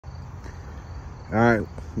All right,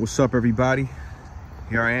 what's up everybody?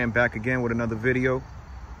 Here I am back again with another video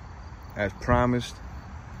as promised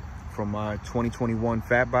from my 2021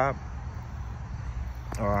 Fat Bob.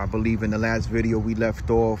 I believe in the last video we left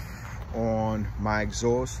off on my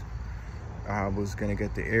exhaust. I was gonna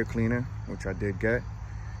get the air cleaner, which I did get,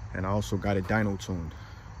 and I also got it dyno tuned.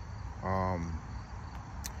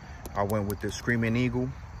 I went with the Screaming Eagle.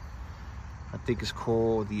 I think it's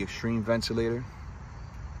called the Extreme Ventilator.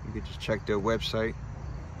 You can just check their website.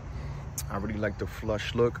 I really like the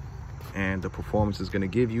flush look and the performance it's gonna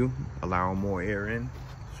give you, allowing more air in.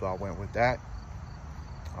 So I went with that.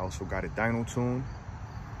 I also got it dyno tuned.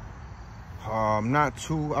 I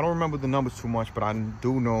don't remember the numbers too much, but I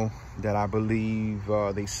do know that I believe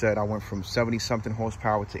they said I went from 70 something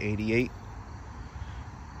horsepower to 88.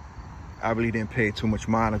 I really didn't pay too much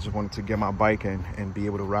mind. I just wanted to get my bike and be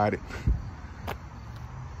able to ride it,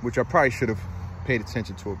 which I probably should have paid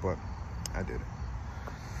attention to it, but I didn't.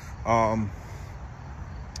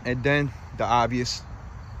 And then the obvious,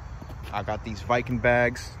 I got these Viking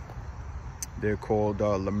bags. They're called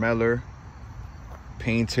Lamellar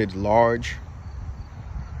painted large,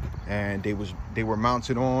 and they were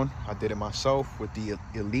mounted on, I did it myself with the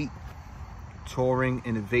Elite Touring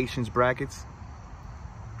Innovations brackets.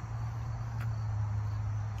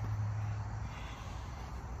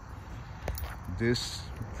 This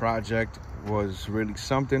project was really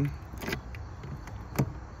something.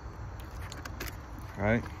 All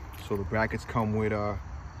right, so the brackets come with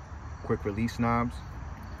quick release knobs.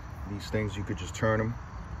 These things, you could just turn them.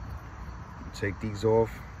 You take these off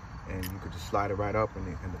and you could just slide it right up, and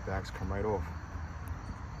the backs come right off.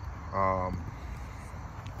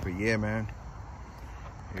 But yeah, man,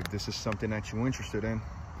 if this is something that you're interested in,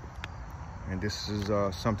 and this is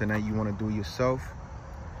something that you want to do yourself,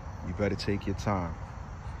 you better take your time,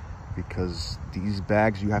 because these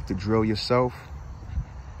bags you have to drill yourself,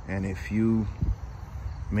 and if you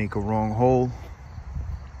make a wrong hole,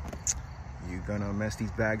 you're gonna mess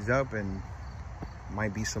these bags up and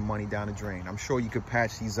might be some money down the drain. I'm sure you could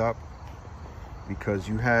patch these up, because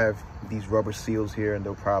you have these rubber seals here, and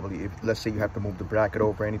they'll probably, if let's say you have to move the bracket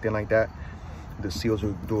over or anything like that, the seals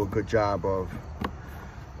will do a good job of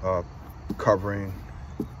covering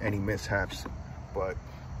any mishaps. But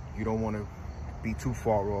you don't want to be too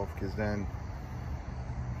far off, because then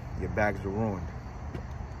your bags are ruined.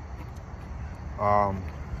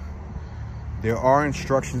 There are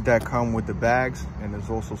instructions that come with the bags, and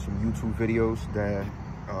there's also some YouTube videos that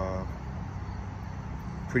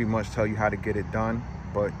pretty much tell you how to get it done,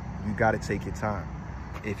 but you got to take your time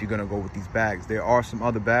if you're gonna go with these bags. There are some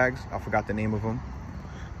other bags, I forgot the name of them.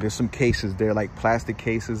 There's some cases, they're like plastic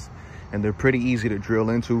cases, and they're pretty easy to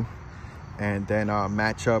drill into and then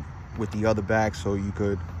match up with the other bags so you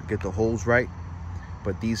could get the holes right.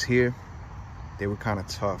 But these here, they were kind of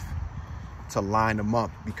tough to line them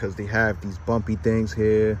up, because they have these bumpy things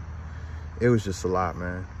here. It was just a lot,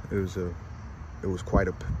 man. It was quite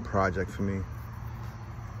a project for me.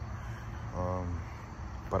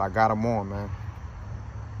 But I got them on, man.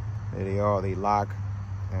 There they are, they lock,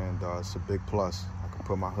 and it's a big plus. I can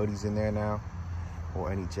put my hoodies in there now,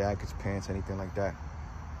 or any jackets, pants, anything like that.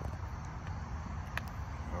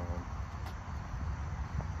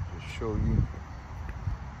 Just show you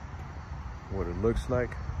what it looks like.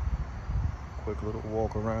 Quick little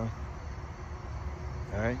walk around.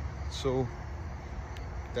 All right, so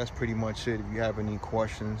that's pretty much it. If you have any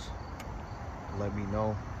questions, let me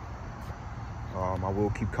know. I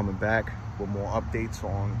will keep coming back with more updates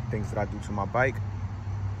on things that I do to my bike.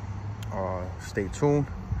 Stay tuned.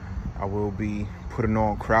 I will be putting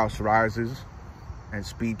on Kraus risers and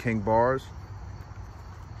Speed King bars.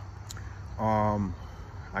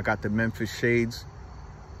 I got the Memphis shades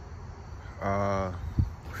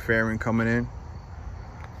fairing coming in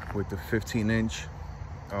with the 15-inch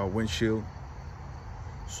windshield.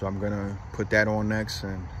 So I'm gonna put that on next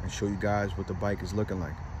and show you guys what the bike is looking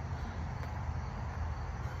like.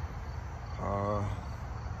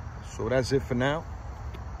 So that's it for now.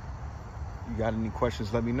 You got any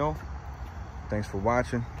questions, let me know. Thanks for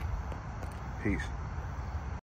watching. Peace.